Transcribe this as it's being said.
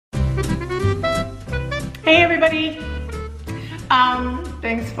Hey everybody!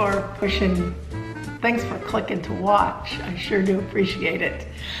 Thanks for clicking to watch. I sure do appreciate it.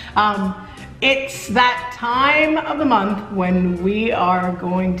 It's that time of the month when we are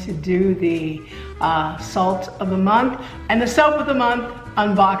going to do the salt of the month and the soap of the month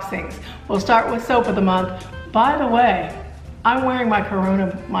unboxings. We'll start with soap of the month. By the way, I'm wearing my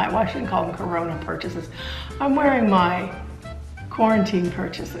well, I shouldn't call them Corona purchases. I'm wearing my quarantine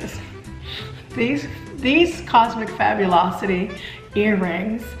purchases. These Cosmic Fabulosity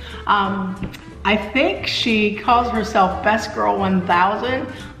earrings, I think she calls herself Best Girl 1000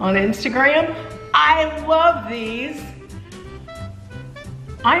 on Instagram. I love these.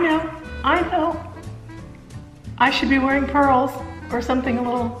 I know. I should be wearing pearls or something a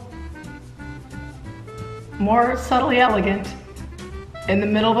little more subtly elegant in the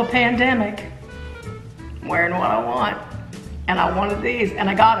middle of a pandemic. I'm wearing what I want. And I wanted these, and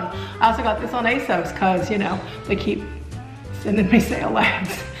I got them. I also got this on ASOS because, you know, they keep sending me sale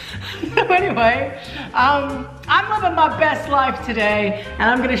ads. So anyway, I'm living my best life today, and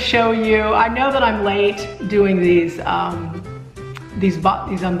I'm gonna show you. I know that I'm late doing these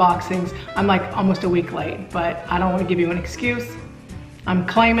unboxings. I'm like almost a week late, but I don't want to give you an excuse. I'm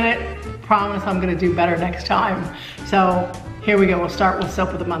claiming it. Promise I'm gonna do better next time. So here we go. We'll start with soap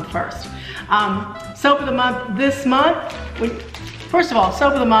of the month first. Soap of the month this month. First of all,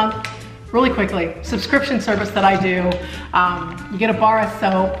 soap of the month, really quickly, subscription service that I do. You get a bar of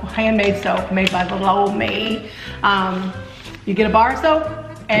soap, handmade soap made by little old me. You get a bar of soap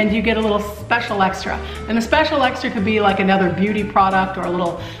and you get a little special extra. And the special extra could be like another beauty product or a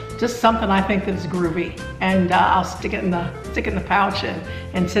little, just something I think that is groovy. And I'll stick it in the pouch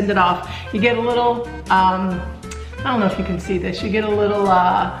and send it off. You get a little, I don't know if you can see this, you get a little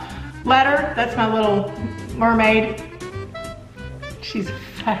letter. That's my little mermaid. She's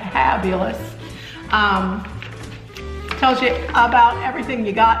fabulous. Tells you about everything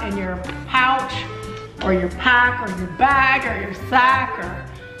you got in your pouch or your pack or your bag or your sack or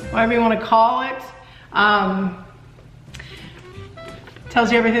whatever you want to call it.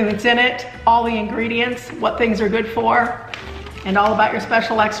 Tells you everything that's in it, all the ingredients, what things are good for, and all about your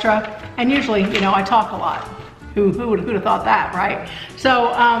special extra. And usually, you know, I talk a lot. Who'd have thought that, right?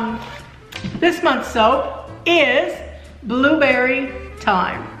 So this month's soap is Blueberry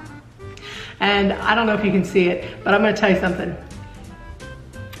Time. And I don't know if you can see it, but I'm gonna tell you something.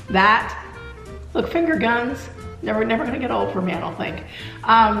 Look, finger guns, never gonna get old for me, I don't think.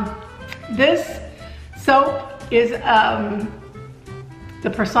 This soap is the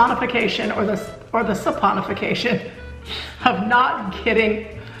personification or the saponification of not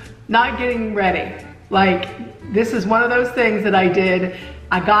getting ready. Like, this is one of those things that I did.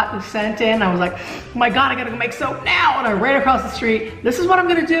 I got the scent in, I was like, oh my God, I gotta go make soap now. And I ran across the street. This is what I'm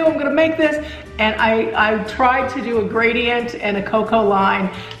gonna do, I'm gonna make this. And I tried to do a gradient and a cocoa line.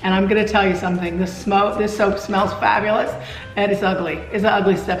 And I'm gonna tell you something, this soap smells fabulous and it's ugly. It's an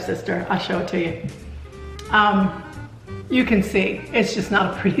ugly stepsister, I'll show it to you. You can see, it's just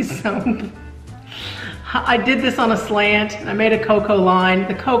not a pretty soap. I did this on a slant, and I made a cocoa line.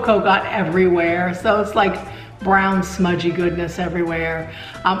 The cocoa got everywhere, so it's like brown smudgy goodness everywhere.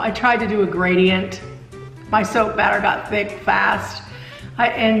 I tried to do a gradient. My soap batter got thick fast.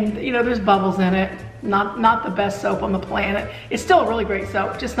 And you know, there's bubbles in it. Not the best soap on the planet. It's still a really great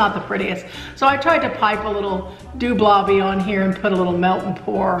soap, just not the prettiest. So I tried to pipe a little blobby on here and put a little melt and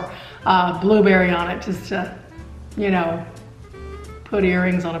pour blueberry on it just to, you know, put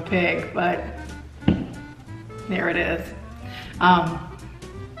earrings on a pig, but there it is.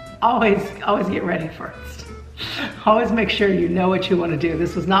 Always get ready first. Always make sure you know what you want to do.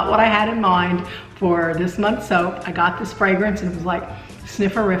 This was not what I had in mind for this month's soap. I got this fragrance and it was like,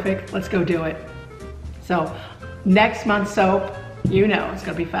 snifferific, let's go do it. So next month's soap, you know it's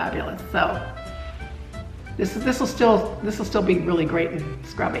gonna be fabulous. So this will still be really great and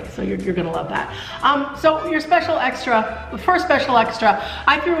scrubby, so you're gonna love that. So your special extra, the first special extra,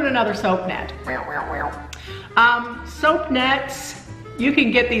 I threw in another soap net. Soap nets, you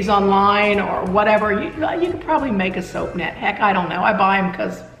can get these online or whatever. You can probably make a soap net. Heck, I don't know. I buy them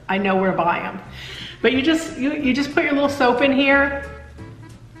because I know where to buy them. But you just put your little soap in here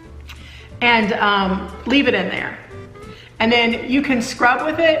and leave it in there. And then you can scrub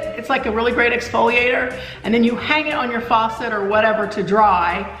with it. It's like a really great exfoliator. And then you hang it on your faucet or whatever to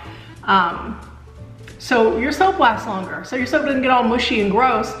dry. So your soap lasts longer. So your soap doesn't get all mushy and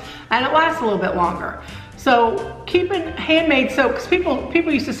gross, and it lasts a little bit longer. So keeping handmade soap, because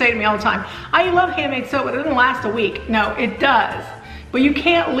people used to say to me all the time, I love handmade soap, but it doesn't last a week. No, it does. But you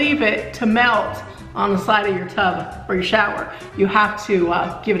can't leave it to melt on the side of your tub or your shower, you have to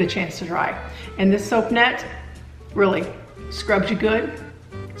give it a chance to dry. And this soap net really scrubs you good,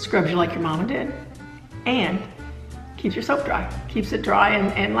 scrubs you like your mama did, and keeps your soap dry, keeps it dry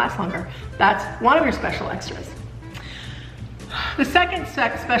and lasts longer. That's one of your special extras. The second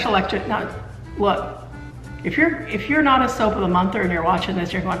special extra, now look, if you're not a soap of the monther and you're watching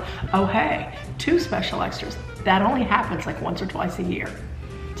this, you're going, oh hey, 2 special extras. That only happens like once or twice a year.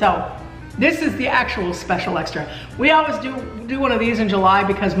 So this is the actual special extra. We always do one of these in July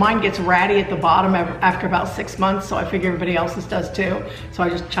because mine gets ratty at the bottom after about 6 months, so I figure everybody else's does too. So I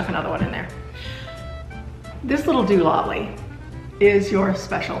just chuck another one in there. This little doololly is your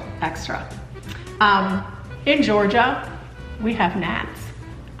special extra. In Georgia, we have gnats.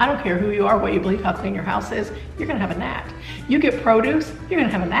 I don't care who you are, what you believe, how clean your house is, you're gonna have a gnat. You get produce, you're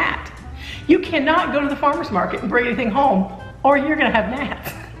gonna have a gnat. You cannot go to the farmer's market and bring anything home, or you're gonna have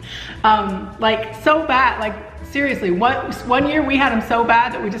gnats. Like so bad, like seriously, one year we had them so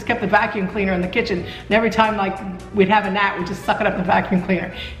bad that we just kept the vacuum cleaner in the kitchen, and every time like we'd have a gnat, we'd just suck it up in the vacuum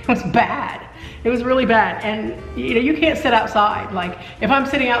cleaner. It was bad. It was really bad. And you know, you can't sit outside. Like if I'm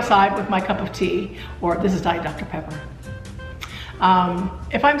sitting outside with my cup of tea, or this is Diet Dr. Pepper.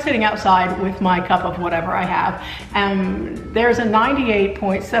 If I'm sitting outside with my cup of whatever I have, there's a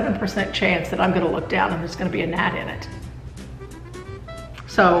 98.7% chance that I'm gonna look down and there's gonna be a gnat in it.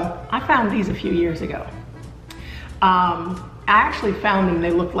 So I found these a few years ago. I actually found them, they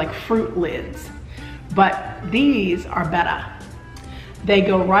looked like fruit lids, but these are better. They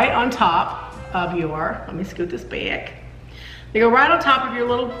go right on top of your, let me scoot this back. They go right on top of your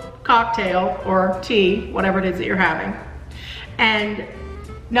little cocktail or tea, whatever it is that you're having, and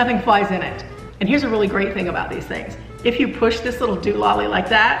nothing flies in it. And here's a really great thing about these things. If you push this little doololly like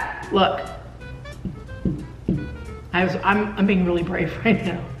that, look. I'm being really brave right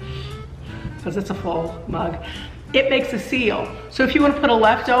now because it's a full mug. It makes a seal. So if you want to put a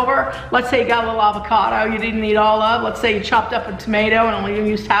leftover, let's say you got a little avocado you didn't eat all of, let's say you chopped up a tomato and only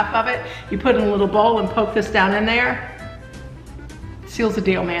used half of it, you put it in a little bowl and poke this down in there, seals the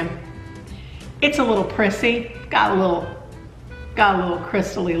deal, man. It's a little prissy, got a little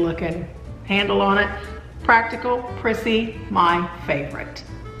crystally looking handle on it. Practical, prissy, my favorite.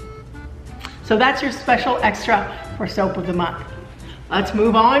 So that's your special extra for soap of the month. Let's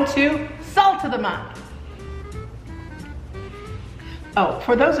move on to salt of the month. Oh,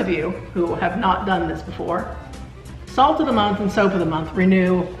 for those of you who have not done this before, salt of the month and soap of the month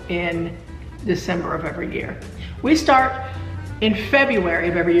renew in December of every year. We start in February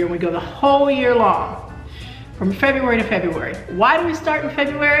of every year and we go the whole year long, from February to February. Why do we start in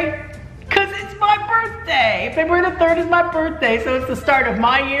February? Because it's my birthday. February the 3rd is my birthday, so it's the start of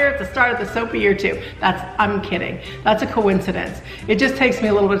my year, it's the start of the soapy year too. I'm kidding. That's a coincidence. It just takes me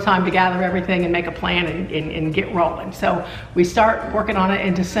a little bit of time to gather everything and make a plan and get rolling. So we start working on it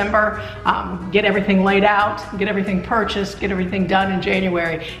in December, get everything laid out, get everything purchased, get everything done in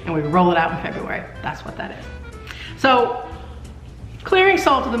January, and we roll it out in February. That's what that is. So clearing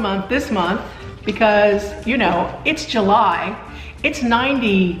salt of the month this month, because you know, it's July, it's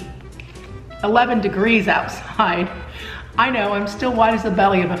 11 degrees outside. I know, I'm still white as the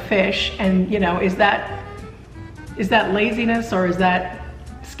belly of a fish, and you know, is that laziness or is that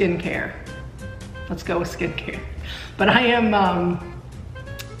skincare? Let's go with skincare. But I am,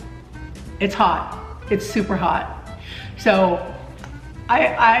 it's hot, it's super hot. So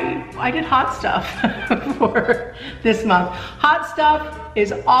I did hot stuff for this month. Hot stuff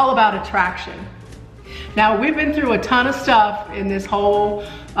is all about attraction. Now, we've been through a ton of stuff in this whole,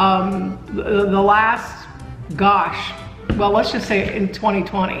 the last, gosh, well, let's just say in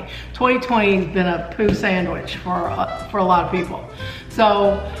 2020. 2020 has been a poo sandwich for a lot of people.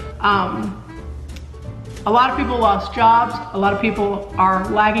 So, a lot of people lost jobs. A lot of people are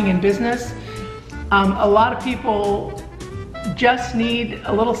lagging in business. A lot of people just need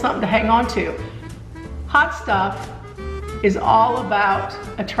a little something to hang on to. Hot stuff is all about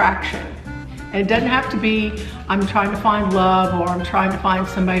attraction. And it doesn't have to be, I'm trying to find love or I'm trying to find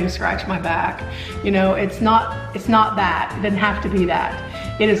somebody to scratch my back. You know, it's not that. It doesn't have to be that.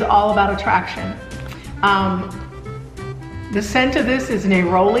 It is all about attraction. The scent of this is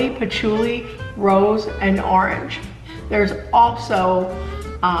neroli, patchouli, rose, and orange. There's also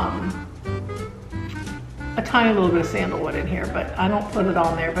a tiny little bit of sandalwood in here, but I don't put it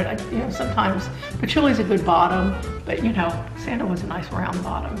on there. But you know, sometimes patchouli's a good bottom, but you know, sandalwood's a nice round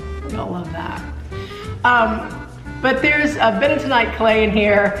bottom. We all love that. But there's a bentonite clay in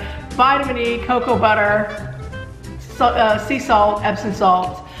here, vitamin E, cocoa butter, sea salt, Epsom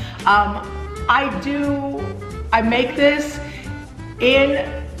salt. I make this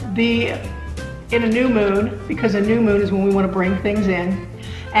in the in a new moon, because a new moon is when we want to bring things in.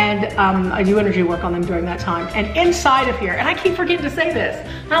 And I do energy work on them during that time. And inside of here, and I keep forgetting to say this.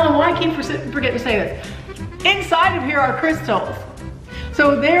 I don't know why I keep forgetting to say this. Inside of here are crystals.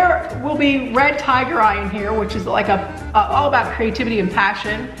 So there will be red tiger eye in here, which is like all about creativity and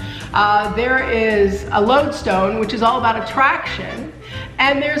passion. There is a lodestone, which is all about attraction.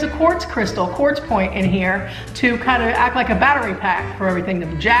 And there's a quartz crystal, quartz point in here to kind of act like a battery pack for everything,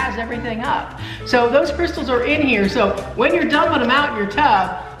 to jazz everything up. So those crystals are in here. So when you're dumping them out in your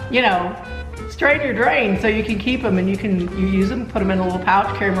tub, you know, strain your drain so you can keep them, and you use them, put them in a little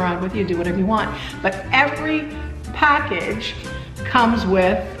pouch, carry them around with you, do whatever you want. But every package comes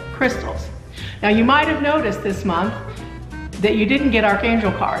with crystals. Now you might have noticed this month that you didn't get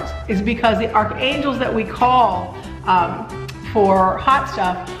archangel cards. It's because the archangels that we call for hot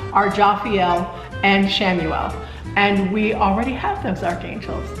stuff are Jophiel and Shamuel, and we already have those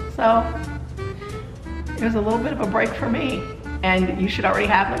archangels. So it was a little bit of a break for me, and you should already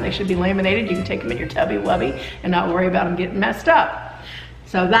have them. They should be laminated. You can take them in your tubby wubby and not worry about them getting messed up.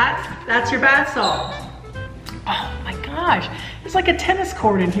 So that's your bath salt. Oh my gosh, it's like a tennis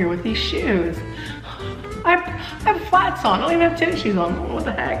court in here with these shoes. I have flats on, I don't even have tennis shoes on, what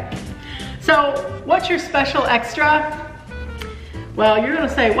the heck. So what's your special extra? Well, you're gonna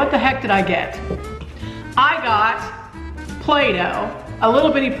say, what the heck did I get? I got Play-Doh, a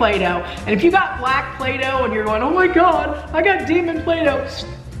little bitty Play-Doh. And if you got black Play-Doh and you're going, oh my God, I got demon Play-Doh,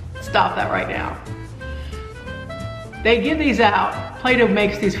 stop that right now. They give these out, Play-Doh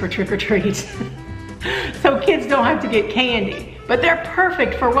makes these for trick-or-treats. So kids don't have to get candy, but they're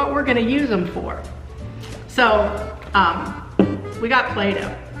perfect for what we're gonna use them for. So, we got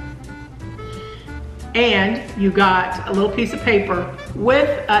Play-Doh. And you got a little piece of paper with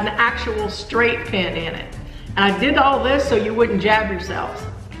an actual straight pin in it. And I did all this so you wouldn't jab yourselves.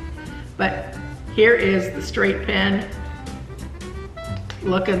 But here is the straight pin,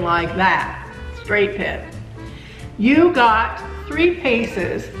 looking like that, straight pin. You got 3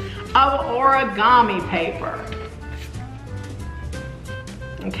 pieces of origami paper.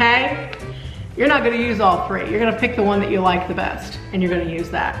 Okay? You're not gonna use all 3. You're gonna pick the one that you like the best, and you're gonna use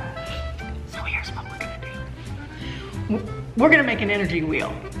that. We're gonna make an energy wheel.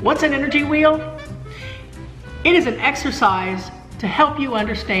 What's an energy wheel? It is an exercise to help you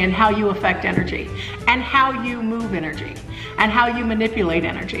understand how you affect energy and how you move energy and how you manipulate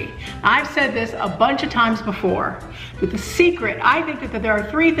energy. I've said this a bunch of times before, but the secret, I think that there are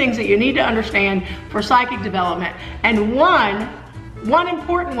 3 things that you need to understand for psychic development. And one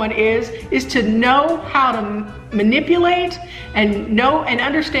important one is to know how to manipulate and know and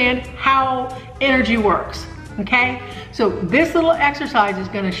understand how energy works. Okay, so this little exercise is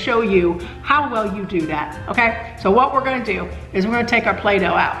going to show you how well you do that. Okay, so what we're going to do is we're going to take our Play-Doh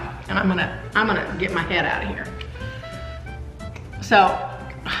out, and I'm gonna get my head out of here. So,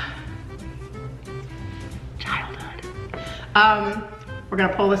 childhood. We're going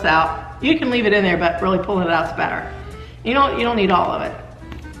to pull this out. You can leave it in there, but really pulling it out is better. You don't need all of it.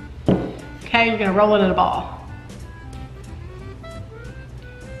 Okay, you're going to roll it in a ball.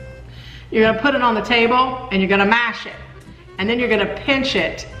 You're gonna put it on the table and you're gonna mash it. And then you're gonna pinch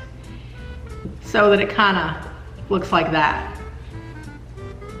it so that it kinda looks like that.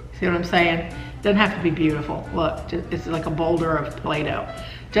 See what I'm saying? Doesn't have to be beautiful. Look, it's like a boulder of Play-Doh.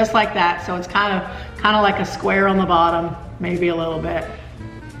 Just like that, so it's kinda like a square on the bottom, maybe a little bit.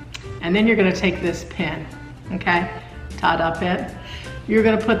 And then you're gonna take this pin, okay? Ta-da pin. You're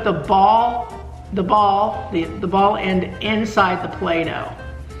gonna put the ball end inside the Play-Doh.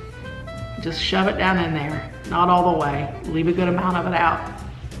 Just shove it down in there, not all the way. Leave a good amount of it out. I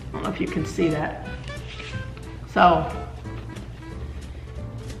don't know if you can see that. So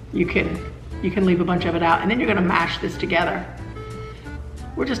you can leave a bunch of it out, and then you're gonna mash this together.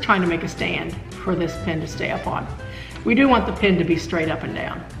 We're just trying to make a stand for this pin to stay up on. We do want the pin to be straight up and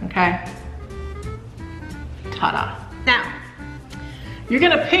down, okay? Ta-da. Now, you're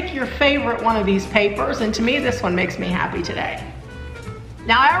gonna pick your favorite one of these papers, and to me, this one makes me happy today.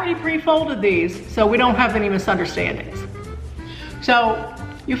 Now I already pre-folded these so we don't have any misunderstandings. So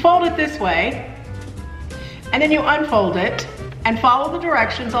you fold it this way, and then you unfold it and follow the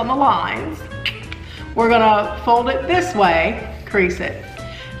directions on the lines. We're gonna fold it this way, crease it.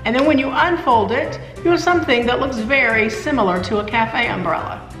 And then when you unfold it, you have something that looks very similar to a cafe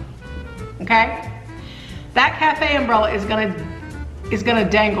umbrella, okay? That cafe umbrella is gonna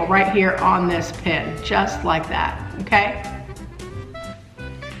dangle right here on this pin, just like that, okay?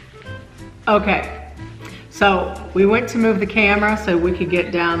 Okay, so we went to move the camera so we could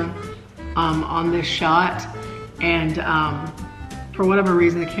get down on this shot, and For whatever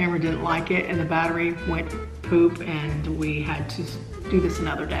reason, the camera didn't like it and the battery went poop and we had to do this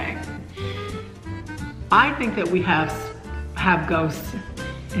another day. I think that we have ghosts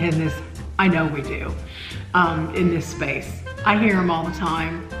in this, I know we do, in this space. I hear them all the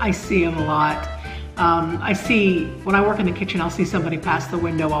time. I see them a lot. I see, when I work in the kitchen, I'll see somebody pass the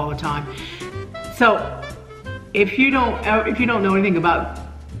window all the time. So if you don't know anything about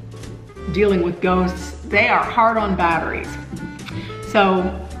dealing with ghosts, they are hard on batteries. So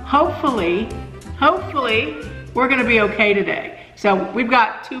hopefully we're gonna be okay today. So we've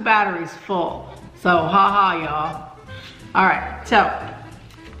got 2 batteries full. So ha y'all. All right, so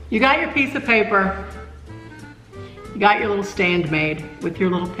you got your piece of paper, you got your little stand made with your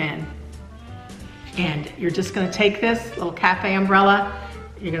little pen, and you're just gonna take this little cafe umbrella,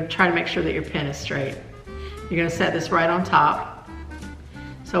 you're gonna try to make sure that your pen is straight. You're gonna set this right on top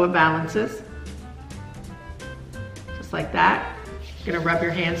so it balances, just like that. You're gonna rub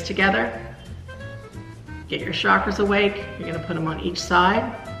your hands together, get your chakras awake, you're gonna put them on each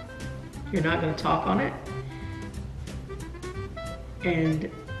side. You're not gonna talk on it.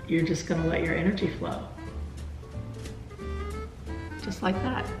 And you're just gonna let your energy flow. Just like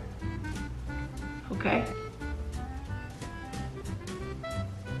that, okay?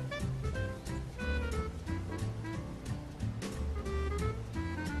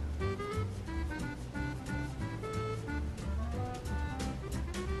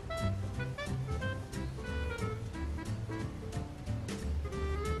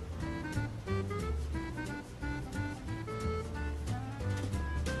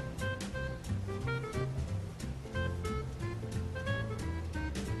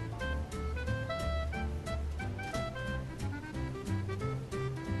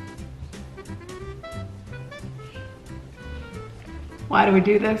 Why do we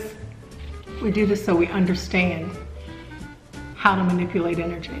do this? We do this so we understand how to manipulate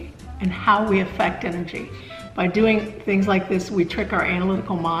energy and how we affect energy. By doing things like this, we trick our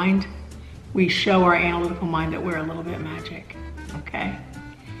analytical mind. We show our analytical mind that we're a little bit magic, okay?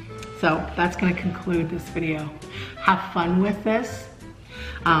 So that's gonna conclude this video. Have fun with this.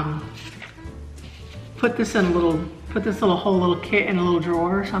 Put this whole little kit in a little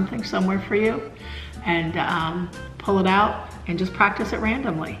drawer or something somewhere for you, and pull it out and just practice it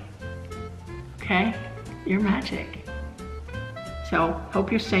randomly. Okay? You're magic. So hope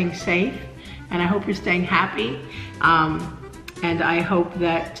you're staying safe, and I hope you're staying happy, and I hope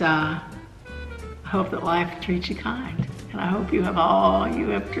that life treats you kind, and I hope you have all you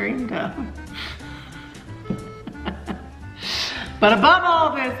have dreamed of. But above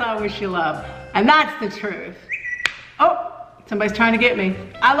all this, I wish you love, and that's the truth. Oh, somebody's trying to get me.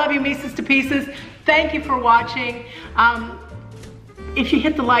 I love you, Mises to pieces. Thank you for watching. If you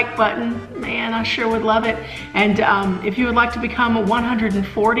hit the like button, man, I sure would love it. And if you would like to become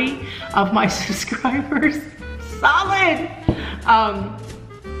 140 of my subscribers, solid.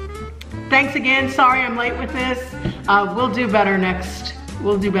 Thanks again. Sorry I'm late with this. We'll do better next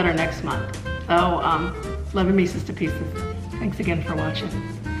month. So, love you, Mises to pieces. Thanks again for watching.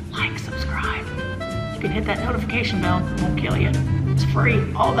 Like, subscribe. You can hit that notification bell. It won't kill you. It's free.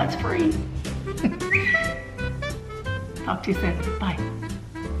 All that's free. Talk to you soon. Bye.